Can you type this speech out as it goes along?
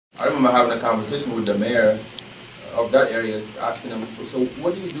remember having a conversation with the mayor of that area, asking them, so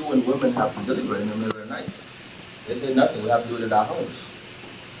what do you do when women have to deliver in the middle of the night? They said nothing, we have to do it at our homes.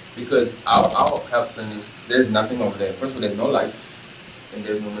 Because our health clinics, there's nothing over there. First of all, there's no lights, and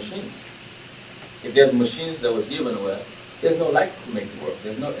there's no machines. If there's machines that was given away, there's no lights to make it work,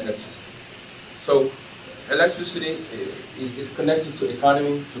 there's no electricity. So electricity is connected to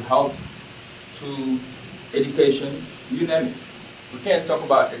economy, to health, to education, you name it. We can't talk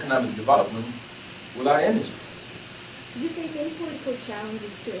about economic development without energy. Do you face any political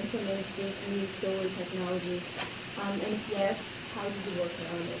challenges to implement these new solar technologies? And if yes, how did you work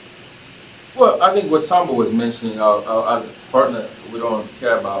around it? Well, I think what Samba was mentioning, our partner, we don't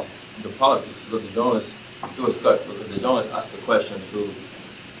care about the politics, but the journalist, it was cut because the journalist asked the question to,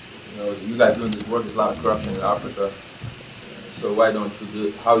 you guys doing this work, there's a lot of corruption in Africa, so why don't you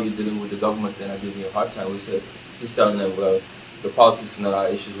do, how are you dealing with the governments? They're not giving you a hard time. We said, he's telling them, well, the politics is not our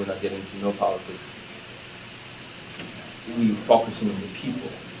issues, we're not getting into no politics. We're focusing on the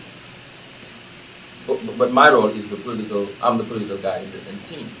people. But my role is I'm the political guy in the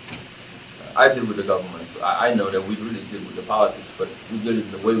team. I deal with the government, so I know that we really deal with the politics, but we deal it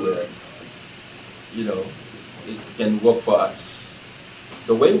in a way where, it can work for us.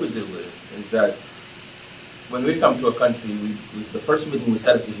 The way we deal with it is that when we come to a country, the first meeting we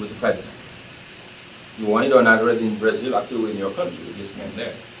set up is with the president. You want it or not, already in Brazil, actually we're in your country, we just came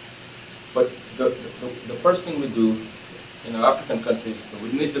there. But the first thing we do in our African countries,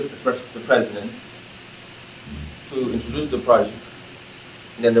 we meet the president to introduce the project.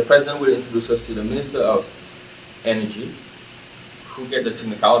 Then the president will introduce us to the Minister of Energy, who get the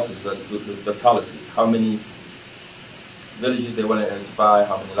technicalities, the policies, how many villages they want to identify,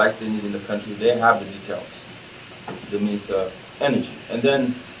 how many lights they need in the country. They have the details, the Minister of Energy. And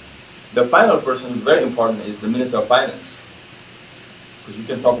then the final person who's very important is the Minister of Finance. Because you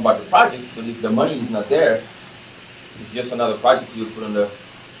can talk about the project, but if the money is not there, it's just another project you put on the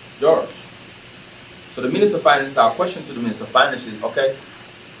drawers. So the Minister of Finance, our question to the Minister of Finance is, okay,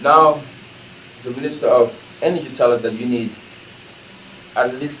 now the Minister of Energy tells us that you need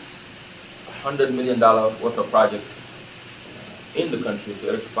at least $100 million worth of project in the country to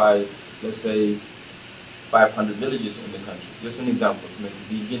electrify, let's say, 500 villages in the country. Just an example,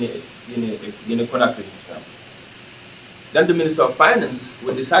 maybe Guinea-Conakry's example. Then the Minister of Finance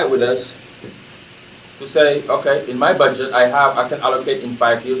will decide with us to say, okay, in my budget, I can allocate in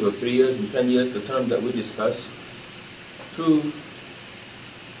 5 years or 3 years, in 10 years, the terms that we discuss to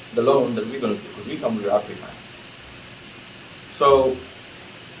the loan that we're going to do, because we come with our pre-finance. So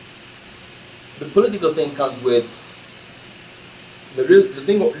the political thing comes with the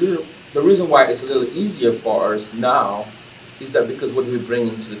reason why it's a little easier for us now is that because what we bring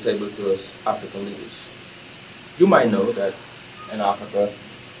into the table to us African leaders. You might know that in Africa,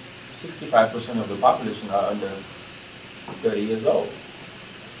 65% of the population are under 30 years old.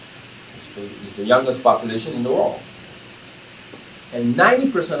 It's the youngest population in the world. And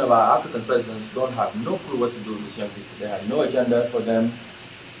 90% of our African presidents don't have no clue what to do with these young people. They have no agenda for them.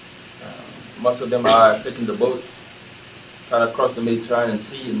 Most of them are taking the boats, trying to cross the Mediterranean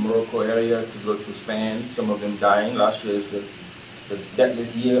Sea in Morocco area to go to Spain. Some of them dying. Last year is the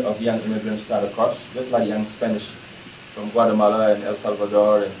deadliest year of young immigrants trying to cross, just like young Spanish from Guatemala and El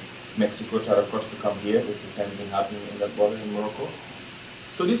Salvador and Mexico try to cross to come here. It's the same thing happening in that border in Morocco.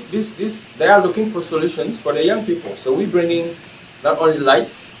 So they are looking for solutions for the young people. So we bring in not only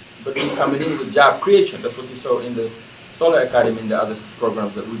lights, but we're coming in with job creation. That's what you saw in the Solar Academy and the other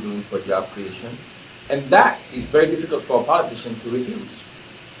programs that we're doing for job creation. And that is very difficult for a politician to refuse.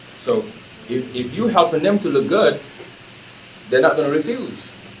 So if you're helping them to look good, they're not going to refuse.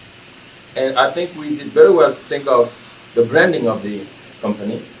 And I think we did very well to think of the branding of the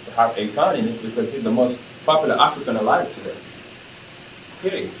company, to have Akon in it, because he's the most popular African alive today.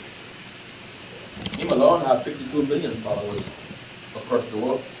 Period. Him alone has 52 million followers across the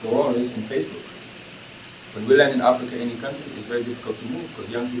world. The world is in Facebook. When we land in Africa, any country, it's very difficult to move because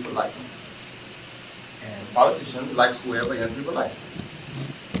young people like him. And politicians like whoever young people like.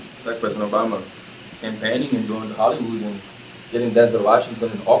 Like President Obama campaigning and going to Hollywood and getting Denzel Washington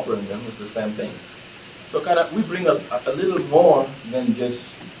and Oprah and them, it's the same thing. So we bring a little more than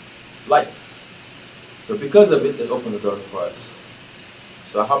just lights. So because of it, it opened the doors for us.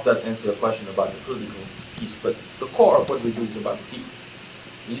 So I hope that answers your question about the political piece, but the core of what we do is about the people.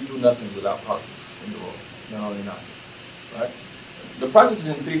 We do nothing without politics in the world, not only in Africa, right? The project is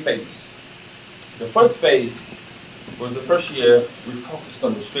in 3 phases. The first phase was the first year we focused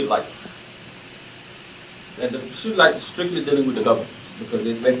on the street lights. And the street lights is strictly dealing with the governments because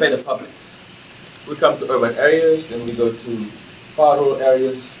they pay the publics. We come to urban areas, then we go to far rural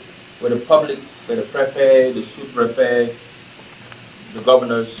areas, where the public, where the prefect, the sous-prefect, the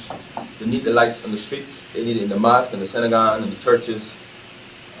governors, they need the lights on the streets, they need it in the mosque, in the synagogue, in the churches,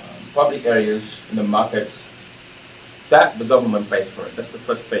 public areas, in the markets. That the government pays for it. That's the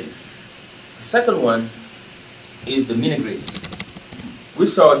first phase. The second one is the mini grids. We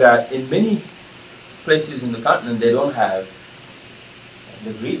saw that in many places in the continent they don't have,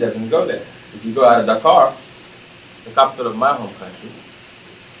 the grid doesn't go there. If you go out of Dakar, the capital of my home country,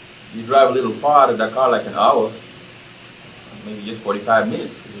 you drive a little far out of Dakar, like an hour, maybe just 45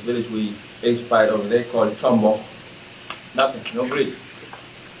 minutes. There's a village we electrified over there called Chombo. Nothing, no grid.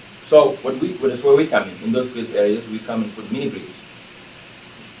 So that's where we come in those grid areas, we come and put mini grids.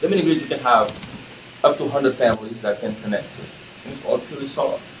 The mini grids you can have up to 100 families that can connect to. And it's all purely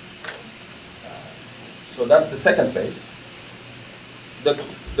solar. So that's the second phase.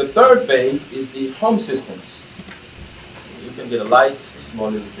 The third phase is the home systems. You can get a light, a small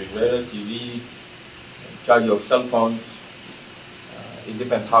little refrigerator, TV, charge your cell phones. It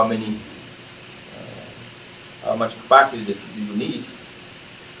depends how much capacity that you need.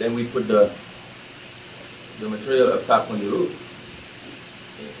 Then we put the material up top on the roof.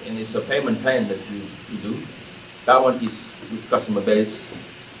 And it's a payment plan that you do. That one is with customer base,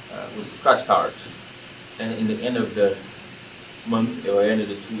 with scratch cards. And in the end of the month or end of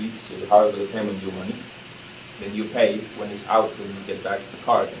the 2 weeks, however the payment you want it, then you pay when it's out, when you get back the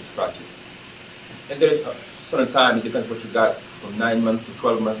card and scratch it. And there is a certain time, it depends what you got, from 9 months to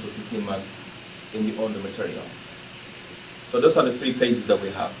 12 months to 15 months, then you own the material. So those are the three phases that we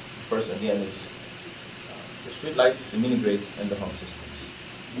have. The first and the end is the street lights, the mini grids, and the home systems.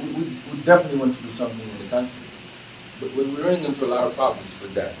 We definitely want to do something in the country, but we're running into a lot of problems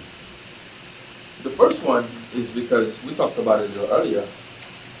with that. The first one is because, we talked about it a little earlier,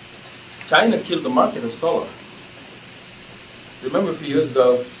 China killed the market of solar. Remember a few years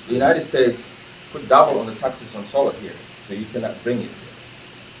ago, the United States put double on the taxes on solar here, so you cannot bring it here.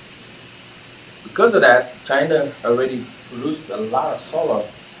 Because of that, China already produced a lot of solar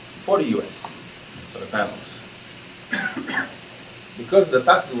for the US, for the panels. Because the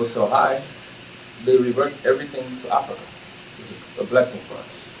taxes were so high, they revert everything to Africa. It's a blessing for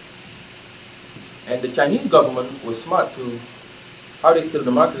us. And the Chinese government was smart to, how they kill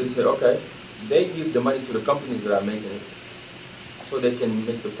the market, they said, okay, they give the money to the companies that are making it, so they can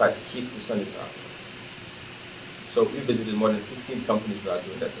make the price cheap to send it to Africa. So we visited more than 16 companies that are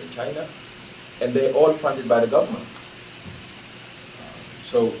doing that in China, and they're all funded by the government.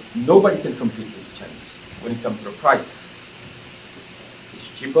 So nobody can compete with the Chinese when it comes to the price.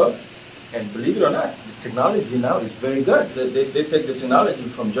 It's cheaper, and believe it or not, the technology now is very good. They take the technology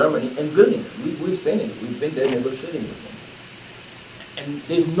from Germany and building it. We've seen it. We've been there negotiating with them. And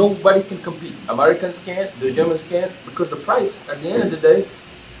there's nobody can compete. Americans can't, the Germans can't, because the price, at the end of the day,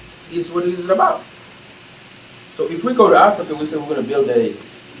 is what it is about. So if we go to Africa, we say we're going to build a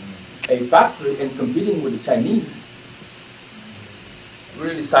factory and competing with the Chinese, we're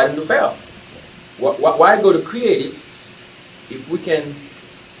really starting to fail. Why go to create it if we can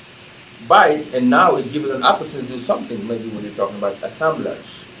buy it, and now it gives us an opportunity to do something, maybe when you're talking about assemblage.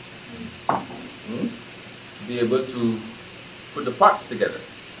 To be able to put the parts together.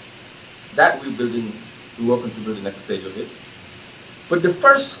 That we're working to build the next stage of it. But the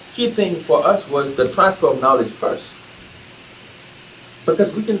first key thing for us was the transfer of knowledge first.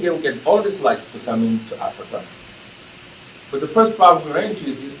 Because we can get all these lights to come into Africa. But the first problem we ran into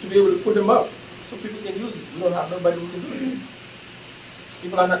is just to be able to put them up so people can use it. We don't have nobody who can do it.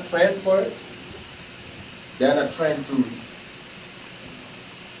 People are not trained for it. They are not trained to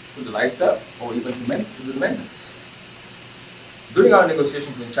put the lights up or even to do the maintenance. During our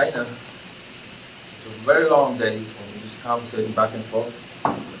negotiations in China, it's very long days and we just conversating back and forth.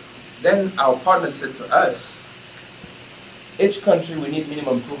 Then our partner said to us, each country we need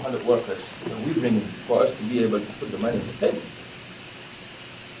minimum 200 workers that we bring in for us to be able to put the money on the table.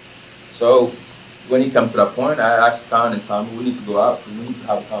 So when it comes to that point, I asked Khan and Sam, we need to go out, we need to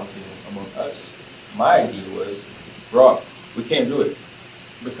have a conversation among us. My idea was, bro, we can't do it.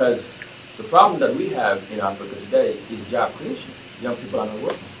 Because the problem that we have in Africa today is job creation. Young people are not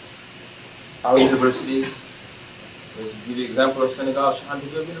working. Our universities, let's give you an example of Senegal,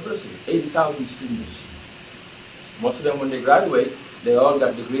 Chandigarh University, 80,000 students. Most of them, when they graduate, they all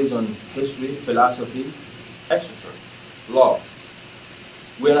got degrees on history, philosophy, etc., law.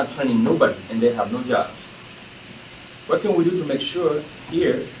 We're not training nobody, and they have no jobs. What can we do to make sure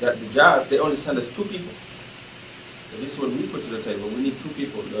here that the jobs, they only send us 2 people? So this is what we put to the table. We need 2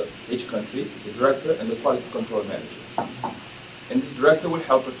 people, each country, the director and the quality control manager. And this director will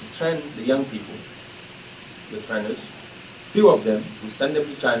help us to train the young people, the trainers, few of them, we send them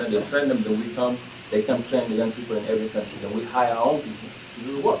to China, they train them, then we come, they come train the young people in every country, then we hire our own people to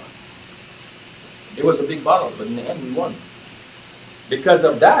do the work. It was a big battle, but in the end we won. Because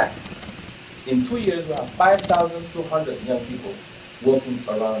of that, in 2 years we have 5,200 young people working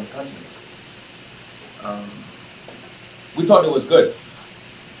around the continent. We thought it was good,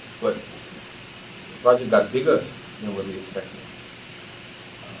 but the project got bigger than what we expected.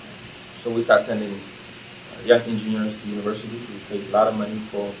 So we started sending young engineers to universities. We paid a lot of money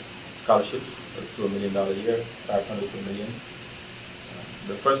for scholarships, up to $1 million a year, 500 to $1 million.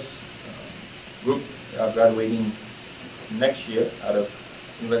 The first group are graduating next year out of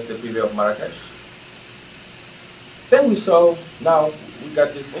University Privé of Marrakesh. Then we saw, now we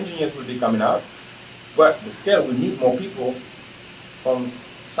got these engineers will be coming out, but the scale, we need more people from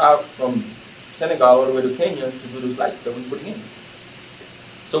Senegal all the way to Kenya to do those lights that we're putting in.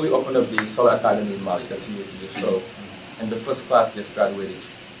 So we opened up the Solar Academy in Mali, that's what you just saw, and the first class just graduated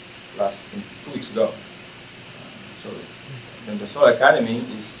 2 weeks ago. So then the Solar Academy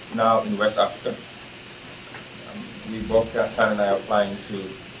is now in West Africa. We both, Thione and I, are flying to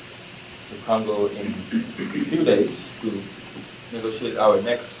Congo in a few days to negotiate our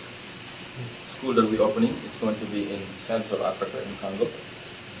next school that we're opening. It's going to be in Central Africa, in Congo.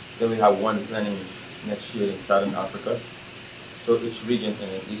 Then we have one planning next year in Southern Africa. So each region in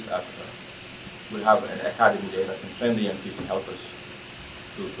East Africa will have an academy there that can train the young people, help us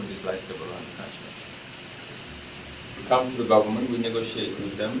to put these lights up around the continent. We come to the government, we negotiate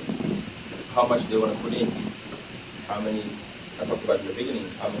with them how much they want to put in, how many, I talked about in the beginning,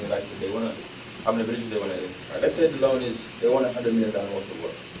 how many lights they want to, how many villages they want to identify. Let's say the loan is, they want $100 million worth of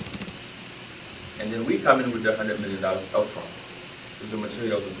work. And then we come in with the $100 million upfront, with the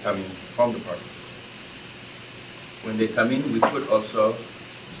materials coming from the project. When they come in, we put also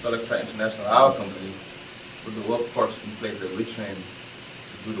Solectra International, our company, with the workforce in place that we train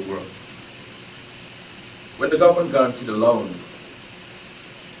to do the work. When the government guaranteed the loan,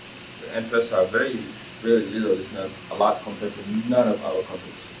 the interests are very little. It's not a lot compared to none of our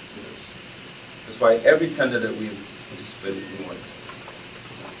companies. That's why every tender that we've participated, we won.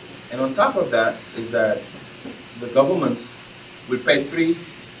 And on top of that is that the government will pay 3,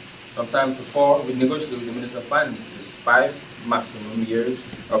 sometimes to 4. We negotiated with the Minister of Finance, this 5 maximum years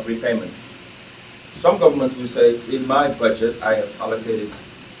of repayment. Some governments will say, in my budget, I have allocated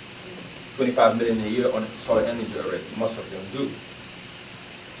 $25 million a year on solar energy already. Most of them do.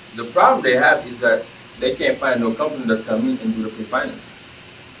 The problem they have is that they can't find no company that come in and do the pre-financing.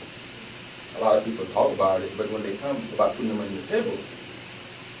 A lot of people talk about it, but when they come about putting the money on the table,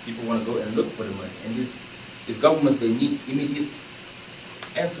 people want to go and look for the money. And these governments, they need immediate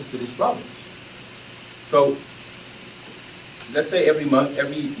answers to these problems. So let's say every month,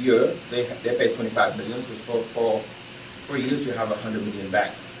 every year, they pay $25 million. So for 3 years, you have $100 million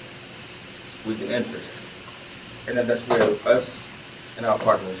back with the interest. And then that's where us and our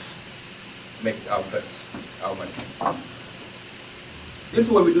partners make our cuts, our money. This is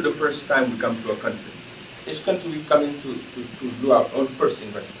what we do the first time we come to a country. Each country we come in to do our own first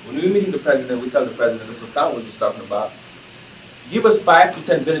investment. When we're meeting the president, we tell the president, Mr. Thione was just talking about, give us 5 to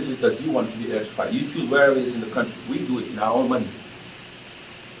 10 villages that you want to be electrified. You choose wherever it is in the country. We do it in our own money.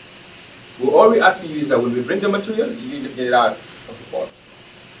 All we're asking you is that when we bring the material, you get it out of the port.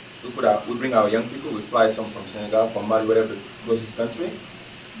 We bring our young people, we fly some from Senegal, from Mali, wherever goes this country,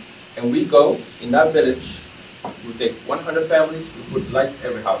 and we go in that village. We take 100 families, we put lights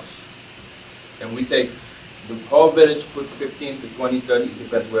every house, and we take the whole village, put 15 to 20, 30, it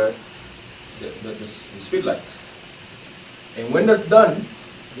depends where the street lights. And when that's done,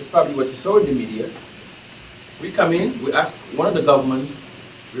 this is probably what you saw in the media. We come in, we ask one of the government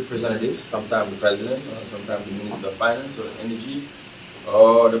representatives, sometimes the president, or sometimes the Minister of Finance or Energy,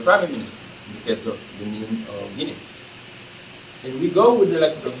 or the Prime Minister, in the case of Benin or Guinea. And we go with the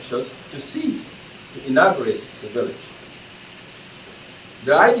elected officials to inaugurate the village.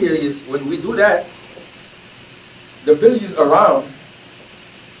 The idea is when we do that, the villages around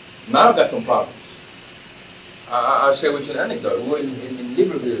now got some problems. I'll share with you an anecdote. We're in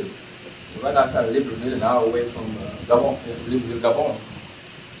Libreville, right outside of Libreville, an hour away from Gabon, Libreville, Gabon.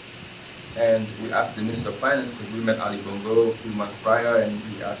 And we asked the Minister of Finance, because we met Ali Bongo a few months prior, and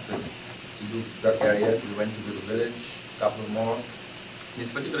he asked us to do that area. We went to the village, a couple more. This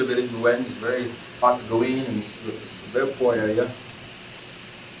particular village we went, it's very hard to go in, and it's a very poor area.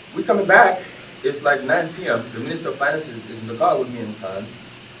 We coming back, it's like 9 p.m. The Minister of Finance is in the car with me in town,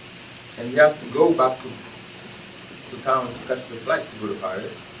 and he has to go back to town to catch the flight to go to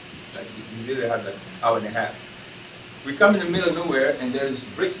Paris. Like, he really had like an hour and a half. We come in the middle of nowhere, and there's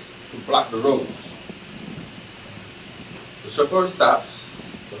bricks to block the roads. The chauffeur stops,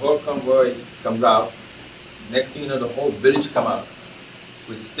 the whole convoy comes out. Next thing you know, the whole village come out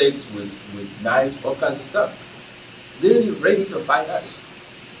with stakes, with knives, all kinds of stuff, literally ready to fight us.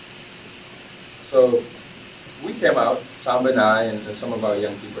 So we came out, Samba and I, and some of our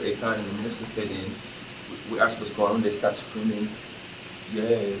young people, Akan and the minister stayed in. We asked what's going on. They start screaming, yeah,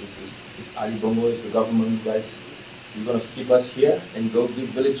 it's Ali Bongo, it's the government, you guys. You're going to keep us here and go give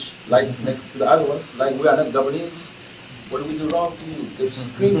village like next to the other ones, like we are not Gabonese. What do we do wrong to you? They're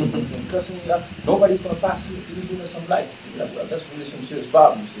screaming and cussing you out. Nobody's going to pass you to give us some light. Like, well, that's really some serious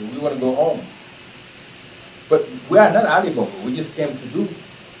problems. We want to go home. But we are not Ali Bongo. We just came to do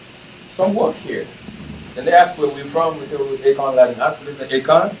some work here. And they ask where we're from. We say we're Akon Latin Africa. They say,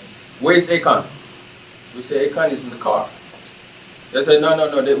 Akon? Where is Akon? We say Akon is in the car. They say, no,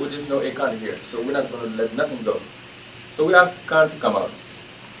 there's no Akon here. So we're not going to let nothing go. So we ask Khan to come out.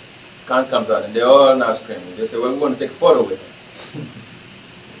 Khan comes out and they're all now screaming. They say, well, we want to take a photo with him.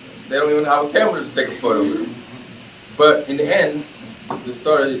 They don't even have a camera to take a photo with him. But in the end, the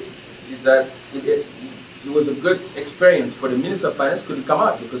story is that it was a good experience for the Minister of Finance couldn't come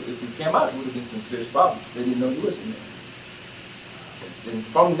out, because if he came out, it would have been some serious problems. They didn't know he was in there. And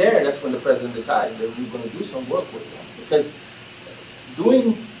from there, that's when the president decided that we were going to do some work with them. Because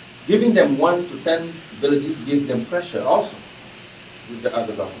giving them 1 to 10 villages gives them pressure also with the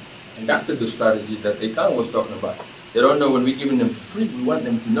other government. And that's the strategy that Akan was talking about. They don't know when we're giving them for free, we want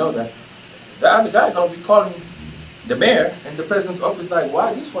them to know that the other guy is going to be calling the mayor and the president's office like,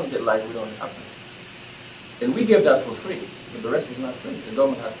 why this one get like we don't have to? And we give that for free, but the rest is not free. The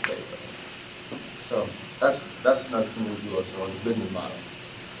government has to pay for it. So that's another thing we do also on the business model.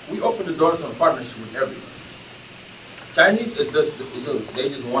 We open the doors on partnership with everyone. Chinese they're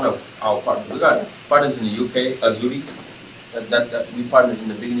just one of our partners. We got partners in the UK, Azuri, that we partnered in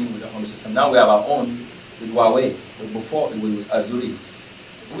the beginning with the home system. Now we have our own with Huawei, but before it was Azuri.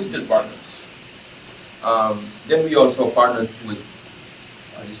 We're still partners. Then we also partnered with,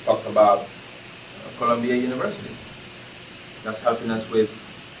 I just talked about Columbia University. That's helping us with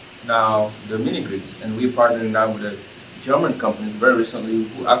now the mini grids, and we're partnering now with a German company very recently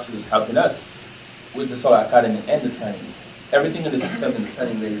who actually is helping us with the Solar Academy and the training. Everything in the system and the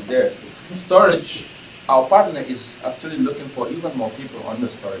training rate is there. Storage, our partner is actually looking for even more people on the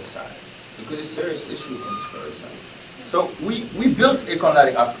storage side, because it's a serious issue on the storage side. So we built Akon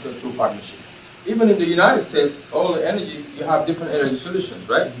Lighting Africa through partnership. Even in the United States, all the energy, you have different energy solutions,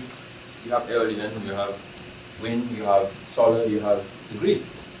 right? You have air, you have wind, you have solar, you have the grid.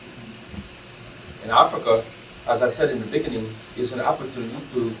 In Africa, as I said in the beginning, it's an opportunity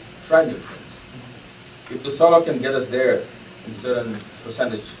to try new things. If the solar can get us there in certain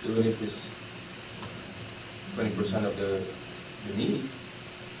percentage, even if it's 20% of the need,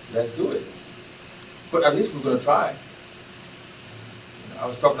 let's do it. But at least we're going to try. I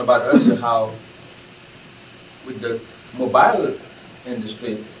was talking about earlier how with the mobile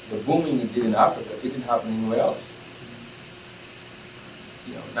industry, the booming it did in Africa, it didn't happen anywhere else.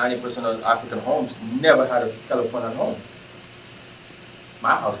 90% of African homes never had a telephone at home.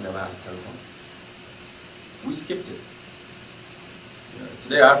 My house never had a telephone. We skipped it.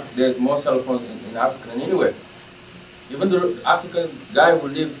 Today there's more cell phones in Africa than anywhere. Even the African guy who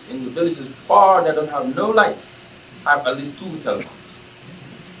live in the villages far that don't have no light have at least 2 telephones.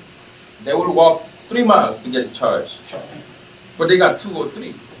 They will walk 3 miles to get charged, but they got 2 or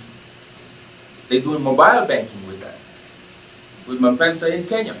 3. They're doing mobile banking with that, with M-Pesa in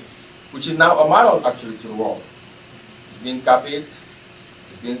Kenya, which is now a model actually to the world. It's being copied,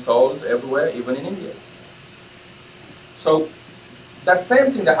 it's being sold everywhere, even in India. So that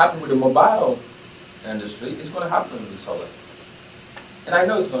same thing that happened with the mobile industry is going to happen with solar. And I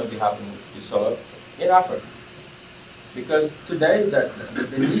know it's going to be happening with solar in Africa. Because today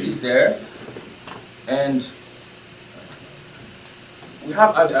the need is there, and we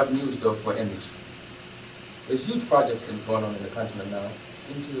have other avenues though for energy. There's huge projects that are going on in the continent now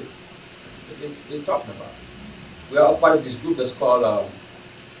into they're talking about. We are part of this group that's called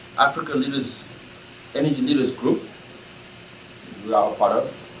Africa Leaders, Energy Leaders Group. We are a part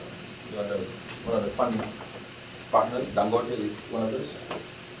of. We are one of the funding partners. Dangote is one of us.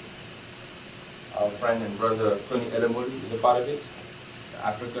 Our friend and brother Tony Elemuri is a part of it. The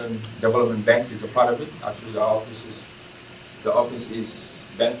African Development Bank is a part of it. Actually, the office is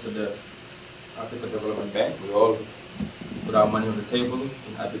banked to the African Development Bank. We all put our money on the table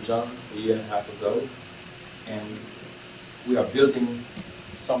in Abidjan a year and a half ago, and we are building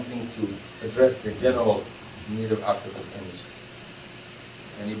something to address the general need of Africa's energy.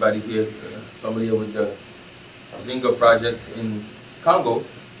 Anybody here familiar with the Zingo project in Congo?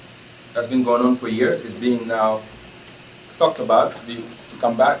 That's been going on for years. It's being now talked about to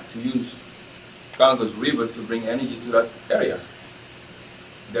come back to use Congo's river to bring energy to that area.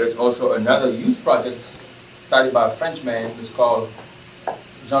 There is also another huge project started by a Frenchman. It's called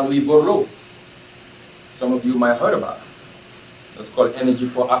Jean-Louis Borloo. Some of you might have heard about it. It's called Energy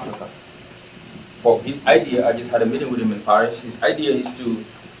for Africa. For his idea, I just had a meeting with him in Paris. His idea is to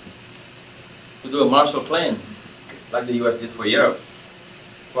do a Marshall Plan, like the US did for Europe,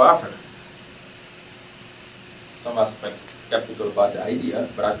 for Africa. Some aspect skeptical about the idea,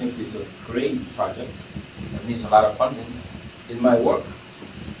 but I think it's a great project that needs a lot of funding. It might work,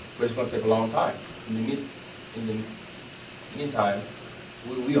 but it's going to take a long time. In the meantime,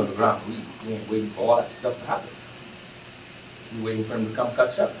 we on the ground. We ain't waiting for all that stuff to happen. We're waiting for them to come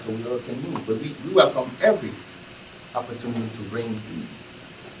catch up so we all can move. But we welcome every opportunity to bring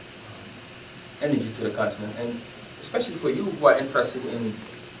energy to the continent, and especially for you who are interested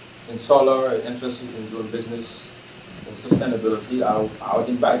in solar, interested in doing business and sustainability, I would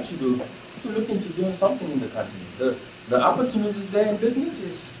invite you to look into doing something in the continent. The opportunities there in business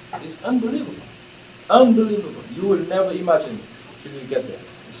is unbelievable. Unbelievable. You will never imagine it till you get there.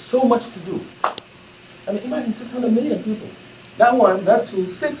 There's so much to do. I mean, imagine 600 million people. That two,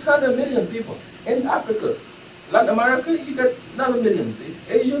 600 million people in Africa. Latin America, you got another millions.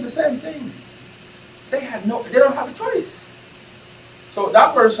 Asia, the same thing. They don't have a choice. So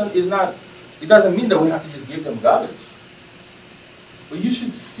that person is not, it doesn't mean that we have to just give them garbage. But you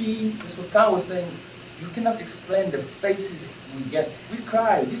should see, that's what Khan was saying, you cannot explain the faces we get. We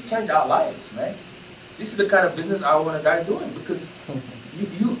cry, this changed our lives, man. This is the kind of business I want to die doing, because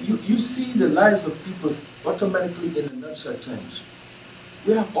you see the lives of people automatically in a nutshell change.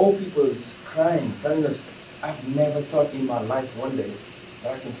 We have old people just crying, telling us, I've never thought in my life one day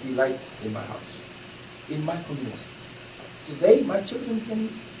that I can see lights in my house, in my community. Today, my children can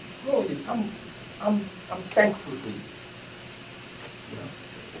grow this. I'm thankful for you.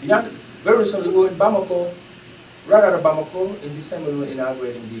 You know? Very recently, we were in Bamako, right out of Bamako. In December, we were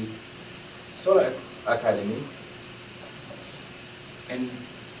inaugurating the Solar Academy. And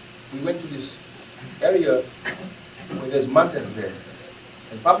we went to this area where there's mountains there.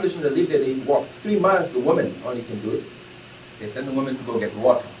 And population that live there, they walk 3 miles, the women only can do it. They send the women to go get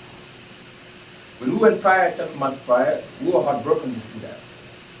water. When we went prior, 10 months prior, we were heartbroken to see that.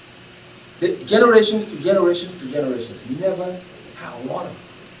 The generations to generations to generations, we never had water.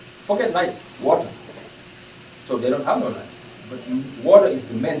 Forget light, water. So they don't have no light. But water is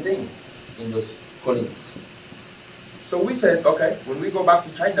the main thing in those colonies. So we said, okay, when we go back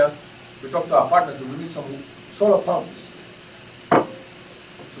to China, we talked to our partners and we need some solar pumps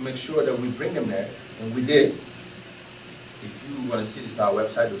to make sure that we bring them there, and we did. If you want to see this on our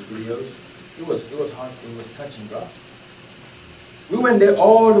website, those videos, it was hard, it was touch and go. We went there,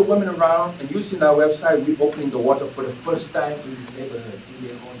 all the women around, and you see on our website, we opening the water for the first time in this neighborhood, in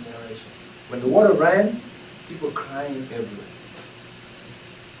their own generation. When the water ran, people crying everywhere.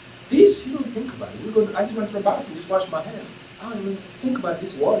 This, you don't think about it. I just went to the bathroom, just wash my hands. I don't even think about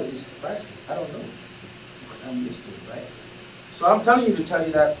this water is priceless. I don't know, because I'm used to it, right? So I'm telling you to tell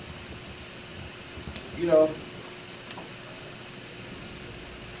you that, you know,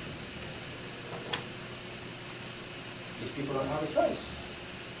 these people don't have a choice.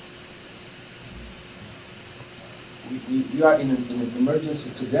 We are in an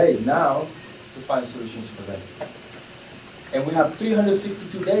emergency today, now, to find solutions for them. And we have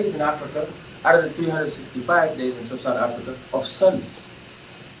 362 days in Africa, out of the 365 days in sub-Saharan Africa, of sun.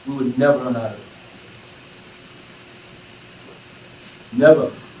 We would never run out of it.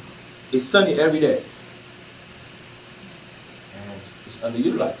 Never. It's sunny every day. And it's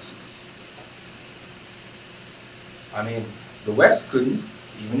underutilized. I mean, the West couldn't.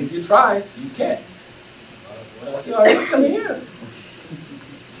 Even if you tried, you can't. When I say, oh, let's come here.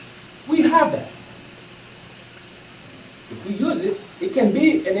 We have that. If we use it, it can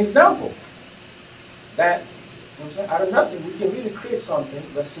be an example that, you know what I'm saying, out of nothing, we can really create something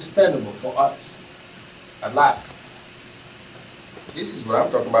that's sustainable for us at last. This is what I'm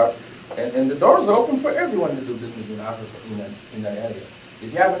talking about. And the doors are open for everyone to do business in Africa, in that area.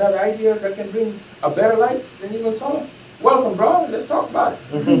 If you have another idea that can bring a better light than even solar, welcome, bro. Let's talk about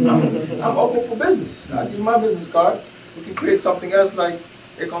it. I'm open for business. I'll give you my business card. We can create something else like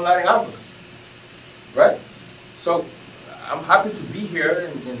Econ Lighting Africa. Right? So I'm happy to be here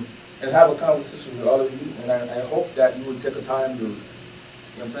and have a conversation with all of you. And I hope that you will take the time to, you know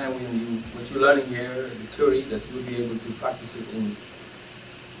what I'm saying, what you're learning here, the theory, that you'll be able to practice it in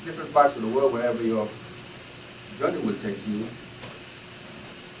different parts of the world, wherever your journey will take you,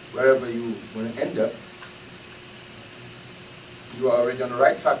 wherever you want to end up. You are already on the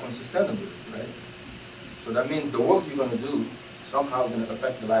right track on sustainability, right? So that means the work you're going to do somehow going to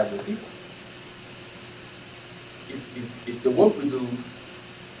affect the lives of people. If the work we do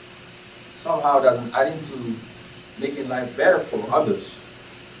somehow doesn't add into making life better for others,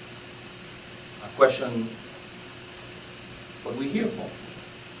 I question what we're here for.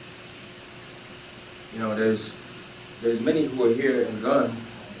 You know, there's many who are here and gone.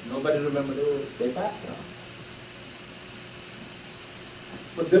 Nobody remember they passed on.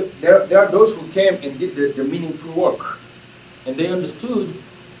 But there are those who came and did the meaningful work, and they understood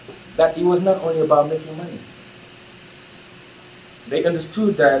that it was not only about making money. They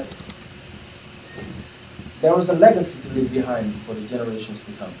understood that there was a legacy to leave behind for the generations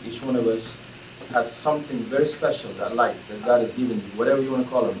to come. Each one of us has something very special, that light that God has given you, whatever you want to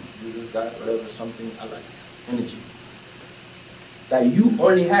call them, Jesus, God, whatever, something, a light, energy, that you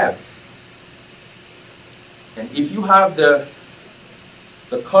only have. And if you have the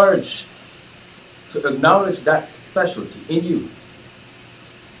courage to acknowledge that specialty in you,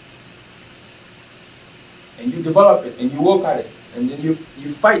 and you develop it, and you work at it, and then you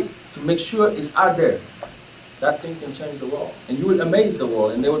fight to make sure it's out there, that thing can change the world. And you will amaze the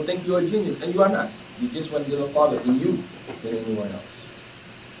world, and they will think you're a genius, and you are not. You just went a little farther in you than anyone else.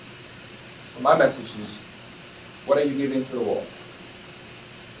 So my message is, what are you giving to the world?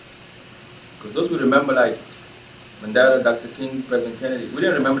 Because those who remember, like Mandela, Dr. King, President Kennedy, we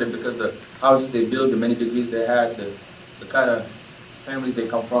didn't remember them because the houses they built, the many degrees they had, the kind of families they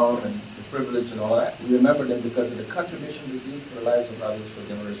come from, and the privilege and all that. We remember them because of the contribution they did for the lives of others for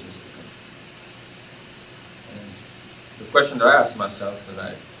generations to come. And the question that I ask myself, and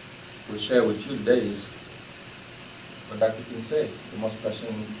I will share with you today, is what Dr. King said. The most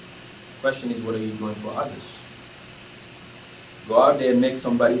pressing question is, what are you doing for others? Go out there and make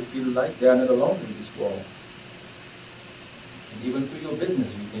somebody feel like they are not alone in this world. And even through your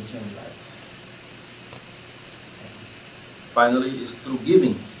business, you can change lives. Finally, it's through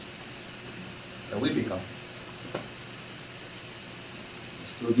giving that we become.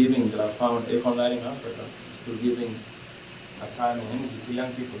 It's through giving that I found Cornell in Africa. It's through giving my time and energy to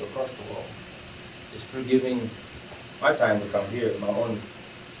young people across the world. It's through giving my time to come here, my own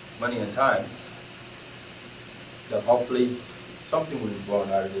money and time, that hopefully something will be born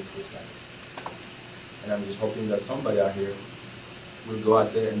out of this life. And I'm just hoping that somebody out here will go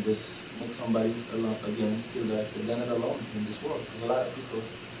out there and just make somebody alone again feel like they're not alone in this world. Because a lot of people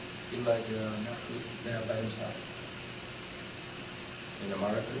feel like they are by themselves in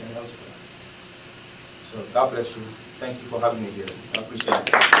America and elsewhere. So God bless you. Thank you for having me here. I appreciate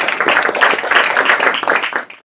it.